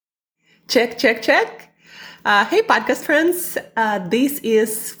Check, check, check. Hey, podcast friends. This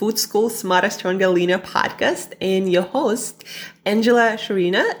is Food School Smarter, Stronger, Leaner podcast, and your host, Angela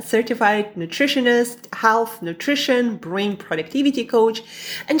Sharina, certified nutritionist, health, nutrition, brain productivity coach,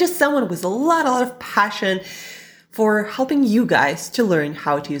 and just someone with a lot of passion for helping you guys to learn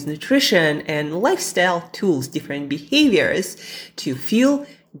how to use nutrition and lifestyle tools, different behaviors to feel,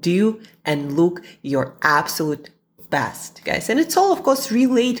 do, and look your absolute best, guys. And it's all, of course,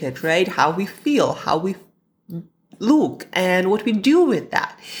 related, right? How we feel, how we look, and what we do with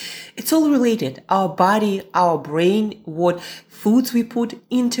that. It's all related. Our body, our brain, what foods we put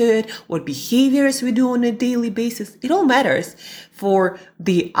into it, what behaviors we do on a daily basis. It all matters for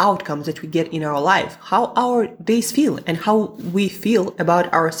the outcomes that we get in our life, how our days feel and how we feel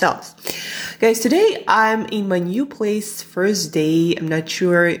about ourselves. Guys, today I'm in my new place, first day. I'm not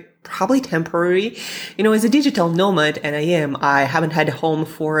sure, probably temporary. As a digital nomad, and I haven't had a home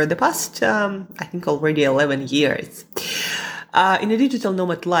for the past, I think already 11 years. In a digital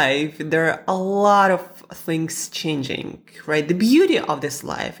nomad life, there are a lot of things changing, right? The beauty of this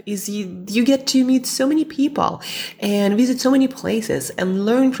life is you get to meet so many people and visit so many places and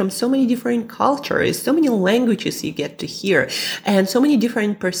learn from so many different cultures, so many languages you get to hear, and so many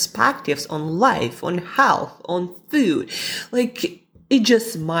different perspectives on life, on health, on food. It's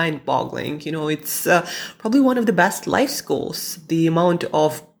just mind-boggling. It's probably one of the best life schools, the amount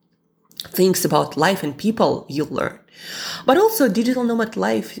of things about life and people you learn. But also digital nomad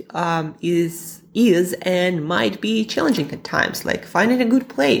life is and might be challenging at times, like finding a good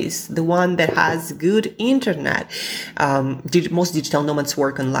place, the one that has good internet. Most digital nomads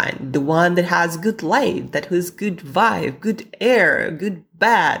work online. The one that has good light, that has good vibe, good air, good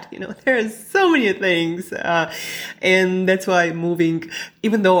bad. There's so many things. And that's why moving,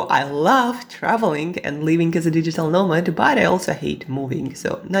 even though I love traveling and living as a digital nomad, but I also hate moving.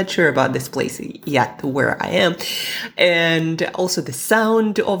 So not sure about this place yet where I am. And also the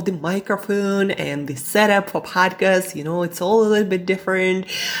sound of the microphone and the setup for podcasts, it's all a little bit different.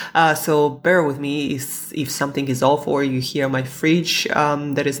 So bear with me if something is off or you hear my fridge,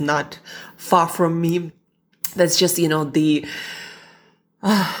 that is not far from me. That's just, the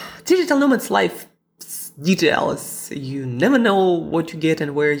digital nomad's life details. You never know what you get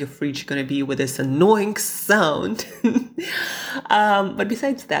and where your fridge is going to be with this annoying sound. But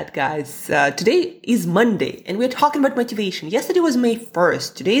besides that, guys, today is Monday and we're talking about motivation. Yesterday was May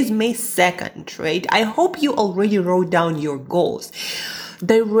 1st. Today is May 2nd, right? I hope you already wrote down your goals,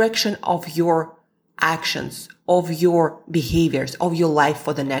 direction of your actions, of your behaviors, of your life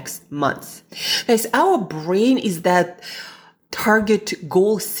for the next months. Guys, our brain is that target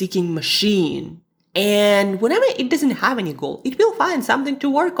goal-seeking machine. And whenever it doesn't have any goal, it will find something to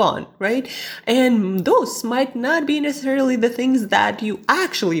work on, right? And those might not be necessarily the things that you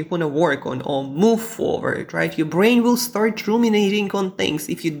actually want to work on or move forward, right? Your brain will start ruminating on things.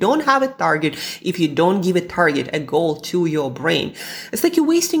 If you don't have a target, if you don't give a target, a goal to your brain, it's like you're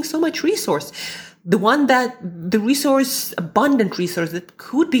wasting so much resource. Abundant resource that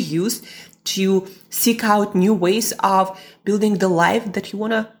could be used to seek out new ways of building the life that you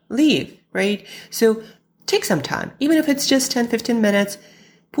want to live, right? So take some time, even if it's just 10-15 minutes,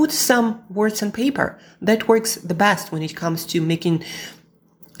 put some words on paper. That works the best when it comes to making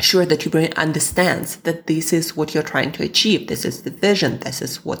sure that your brain understands that this is what you're trying to achieve. This is the vision. This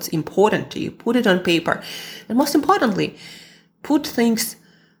is what's important to you. Put it on paper. And most importantly, put things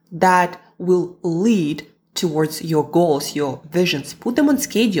that will lead towards your goals, your visions. Put them on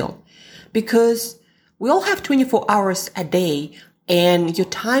schedule. Because we all have 24 hours a day and your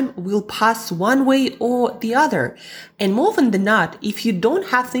time will pass one way or the other. And more often than not, if you don't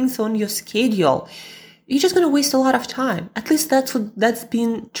have things on your schedule, you're just going to waste a lot of time. At least that's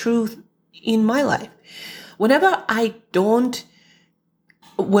been true in my life. Whenever I'm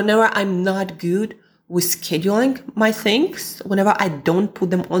not good with scheduling my things, whenever I don't put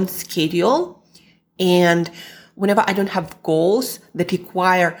them on schedule, and whenever I don't have goals that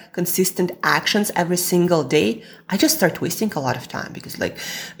require consistent actions every single day, I just start wasting a lot of time because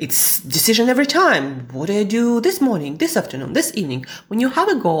it's decision every time. What do I do this morning, this afternoon, this evening? When you have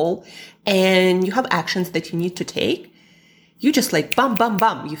a goal and you have actions that you need to take, you just bam, bam,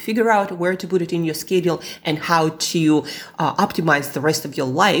 bam. You figure out where to put it in your schedule and how to optimize the rest of your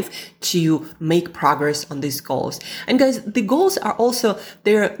life to make progress on these goals. And guys, the goals are also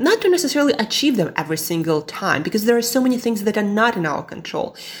there not to necessarily achieve them every single time because there are so many things that are not in our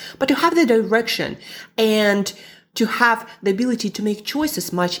control, but to have the direction and to have the ability to make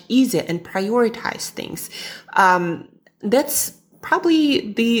choices much easier and prioritize things. That's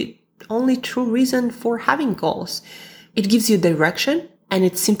probably the only true reason for having goals. It gives you direction and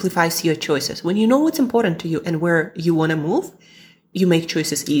it simplifies your choices. When you know what's important to you and where you want to move, you make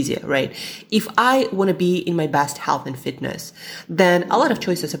choices easier, right? If I want to be in my best health and fitness, then a lot of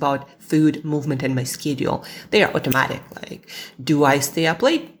choices about food, movement, and my schedule, they are automatic. Like, do I stay up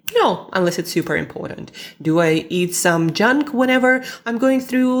late? No, unless it's super important. Do I eat some junk whenever I'm going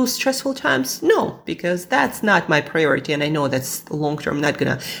through stressful times? No, because that's not my priority. And I know that's long-term not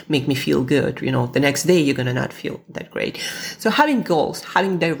going to make me feel good. The next day you're going to not feel that great. So having goals,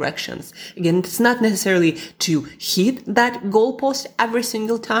 having directions, again, it's not necessarily to hit that goalpost every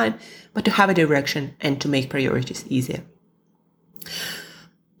single time, but to have a direction and to make priorities easier.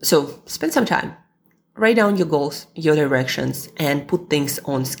 So spend some time. Write down your goals, your directions, and put things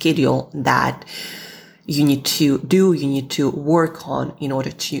on schedule that you need to do, you need to work on in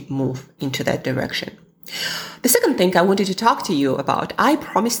order to move into that direction. The second thing I wanted to talk to you about, I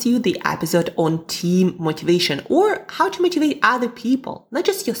promised you the episode on team motivation, or how to motivate other people, not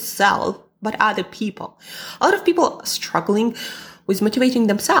just yourself, but other people. A lot of people are struggling with motivating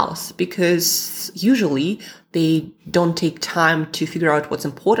themselves because usually they don't take time to figure out what's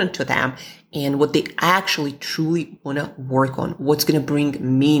important to them and what they actually truly want to work on, what's going to bring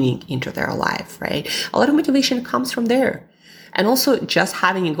meaning into their life, right? A lot of motivation comes from there. And also just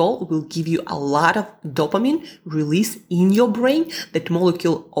having a goal will give you a lot of dopamine release in your brain, that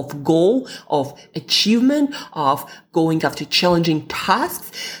molecule of goal, of achievement, of going after challenging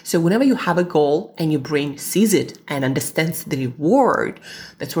tasks. So whenever you have a goal and your brain sees it and understands the reward,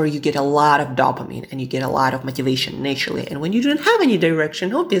 that's where you get a lot of dopamine and you get a lot of motivation naturally. And when you don't have any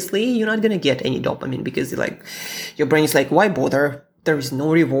direction, obviously you're not going to get any dopamine because your brain is like, why bother? There is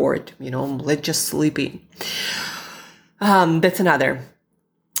no reward, let's just sleep in. That's another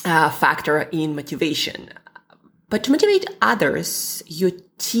factor in motivation. But to motivate others, your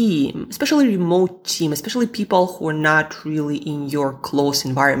team, especially remote team, especially people who are not really in your close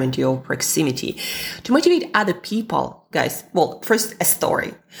environment, your proximity, to motivate other people, guys, well, first a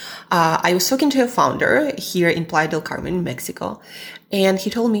story. I was talking to a founder here in Playa del Carmen, Mexico, and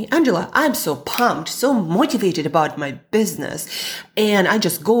he told me, Angela, I'm so pumped, so motivated about my business, and I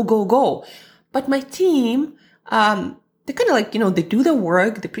just go. But my team, they kind of they do their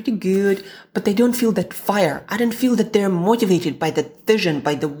work, they're pretty good, but they don't feel that fire. I don't feel that they're motivated by the vision,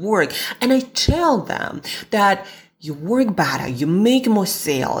 by the work. And I tell them that you work better, you make more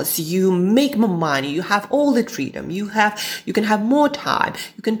sales, you make more money, you have all the freedom, you can have more time,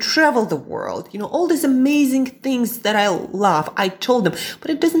 you can travel the world, all these amazing things that I love. I told them,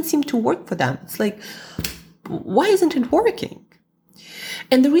 but it doesn't seem to work for them. It's like, why isn't it working?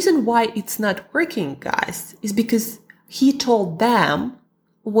 And the reason why it's not working, guys, is because he told them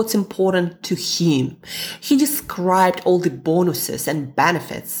what's important to him. He described all the bonuses and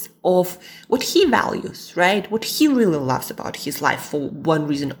benefits of what he values, right? What he really loves about his life for one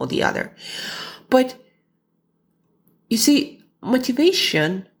reason or the other. But you see,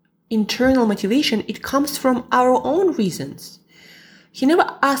 motivation, internal motivation, it comes from our own reasons. He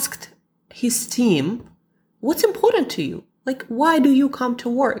never asked his team, what's important to you? Why do you come to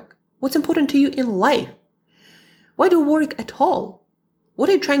work? What's important to you in life? Why do you work at all? What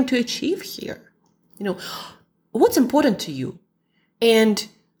are you trying to achieve here? What's important to you? And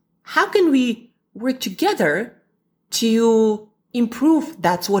how can we work together to improve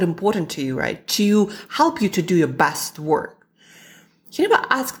that's what's important to you, right? To help you to do your best work. You never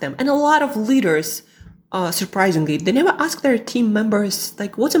ask them. And a lot of leaders, surprisingly, they never ask their team members,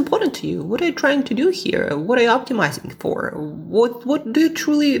 what's important to you? What are you trying to do here? What are you optimizing for? What do you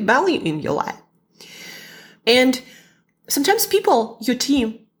truly value in your life? And sometimes people, your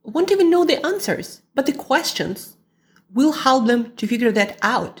team, won't even know the answers, but the questions will help them to figure that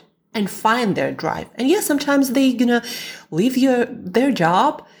out and find their drive. And yes, sometimes they're gonna leave their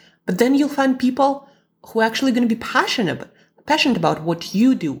job, but then you'll find people who are actually gonna be passionate about what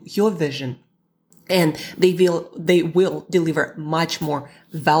you do, your vision, and they will deliver much more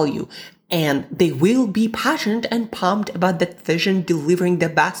value. And they will be passionate and pumped about that vision, delivering the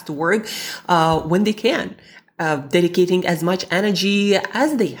best work when they can, dedicating as much energy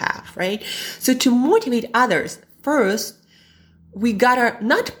as they have, right? So to motivate others, first, we gotta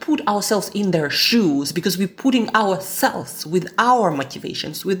not put ourselves in their shoes because we're putting ourselves with our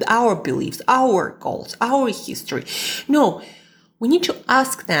motivations, with our beliefs, our goals, our history. No, we need to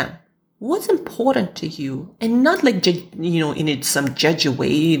ask them, what's important to you? And not in some judgy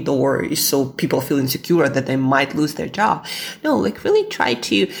way or so people feel insecure that they might lose their job. No, really try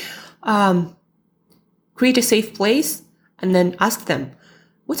to create a safe place and then ask them,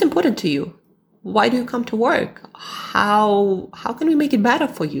 what's important to you? Why do you come to work? How can we make it better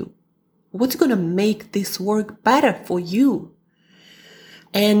for you? What's going to make this work better for you?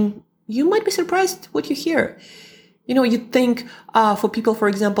 And you might be surprised what you hear. You think for people, for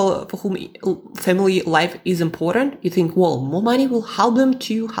example, for whom family life is important, you think, well, more money will help them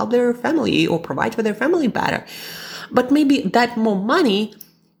to help their family or provide for their family better. But maybe that more money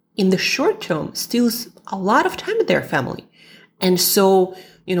in the short term steals a lot of time with their family. And so,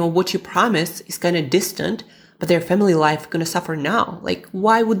 what you promise is kind of distant, but their family life going to suffer now. Like,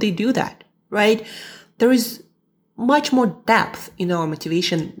 why would they do that? Right? There is much more depth in our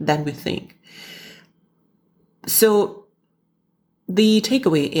motivation than we think. So the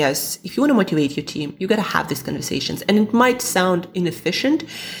takeaway is, if you want to motivate your team, you got to have these conversations. And it might sound inefficient,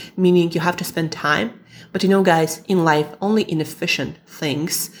 meaning you have to spend time. But guys, in life, only inefficient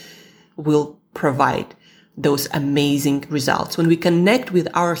things will provide those amazing results. When we connect with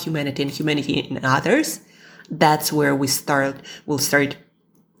our humanity and humanity in others, that's where we'll start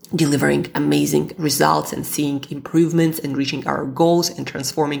delivering amazing results and seeing improvements and reaching our goals and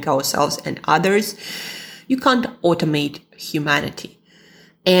transforming ourselves and others. You can't automate humanity.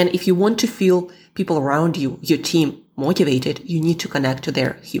 And if you want to feel people around you, your team, motivated, you need to connect to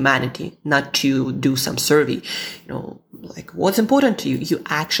their humanity, not to do some survey. Like, what's important to you? You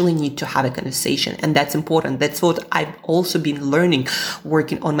actually need to have a conversation. And that's important. That's what I've also been learning,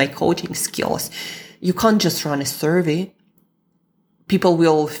 working on my coaching skills. You can't just run a survey. People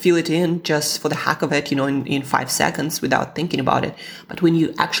will fill it in just for the heck of it, in 5 seconds without thinking about it. But when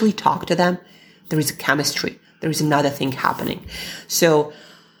you actually talk to them, there is a chemistry. There is another thing happening. So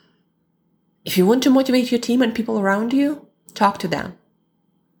if you want to motivate your team and people around you, talk to them.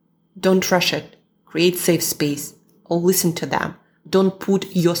 Don't rush it. Create safe space or listen to them. Don't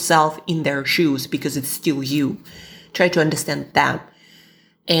put yourself in their shoes because it's still you. Try to understand them.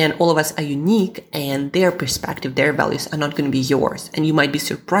 And all of us are unique, and their perspective, their values are not going to be yours. And you might be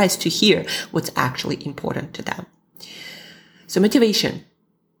surprised to hear what's actually important to them. So motivation.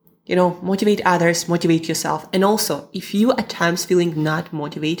 Motivate others, motivate yourself. And also, if you at times feeling not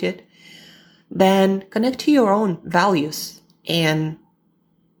motivated, then connect to your own values and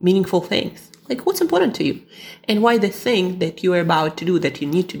meaningful things. Like, what's important to you and why the thing that you are about to do, that you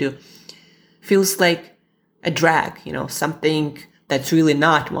need to do, feels like a drag, something that's really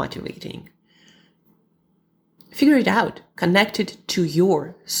not motivating. Figure it out. Connect it to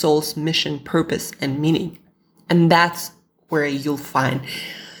your soul's mission, purpose, and meaning. And that's where you'll find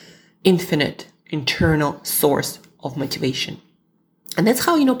infinite internal source of motivation. And that's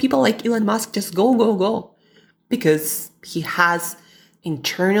how, people like Elon Musk just go, because he has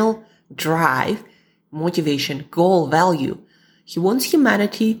internal drive, motivation, goal, value. He wants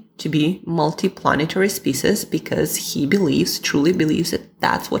humanity to be multi-planetary species because he truly believes that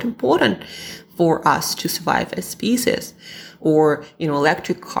that's what's important for us to survive as species. Or,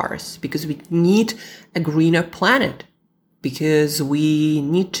 electric cars, because we need a greener planet, because we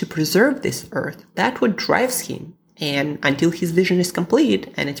need to preserve this earth. That's what drives him. And until his vision is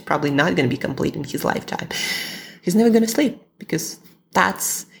complete, and it's probably not going to be complete in his lifetime, he's never going to sleep, because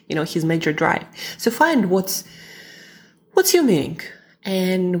that's, his major drive. So find what's your meaning,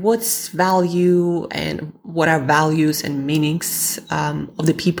 and what's value, and what are values and meanings of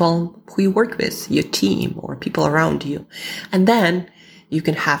the people who you work with, your team or people around you. And then you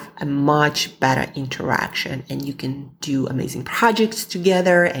can have a much better interaction, and you can do amazing projects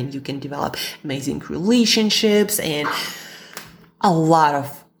together, and you can develop amazing relationships, and a lot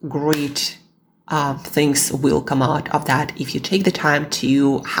of great things will come out of that if you take the time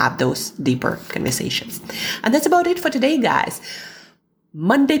to have those deeper conversations. And that's about it for today, guys.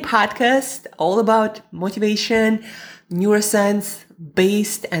 Monday podcast, all about motivation, neuroscience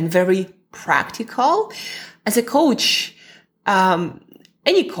based, and very practical. As a coach,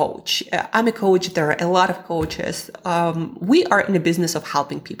 any coach, I'm a coach, there are a lot of coaches. We are in the business of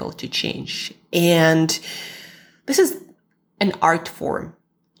helping people to change. And this is an art form,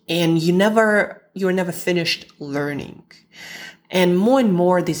 and you're never finished learning. And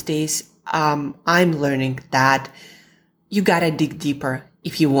more these days, I'm learning that you gotta dig deeper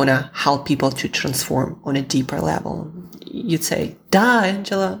if you wanna help people to transform on a deeper level. You'd say, duh,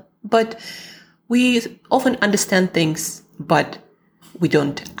 Angela, but we often understand things, but we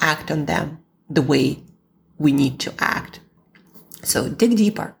don't act on them the way we need to act. So dig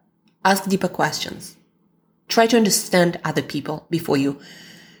deeper, ask deeper questions, try to understand other people before you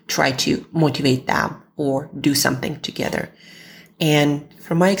try to motivate them or do something together. And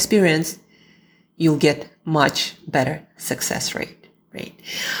from my experience, you'll get much better success rate, right?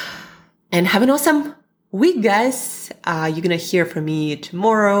 And have an awesome week, guys. You're going to hear from me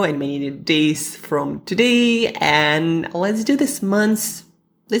tomorrow and many days from today. And let's do this month.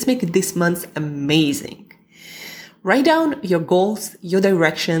 Let's make this month amazing. Write down your goals, your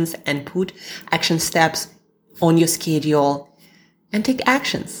directions, and put action steps on your schedule and take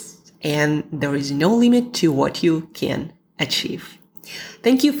actions. And there is no limit to what you can achieve.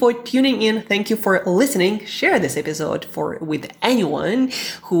 Thank you for tuning in. Thank you for listening. Share this episode with anyone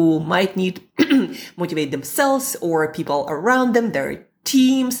who might need motivate themselves or people around them, their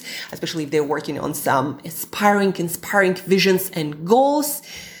teams, especially if they're working on some inspiring visions and goals.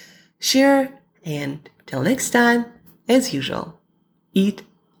 Share, and till next time, as usual, eat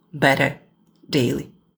better daily.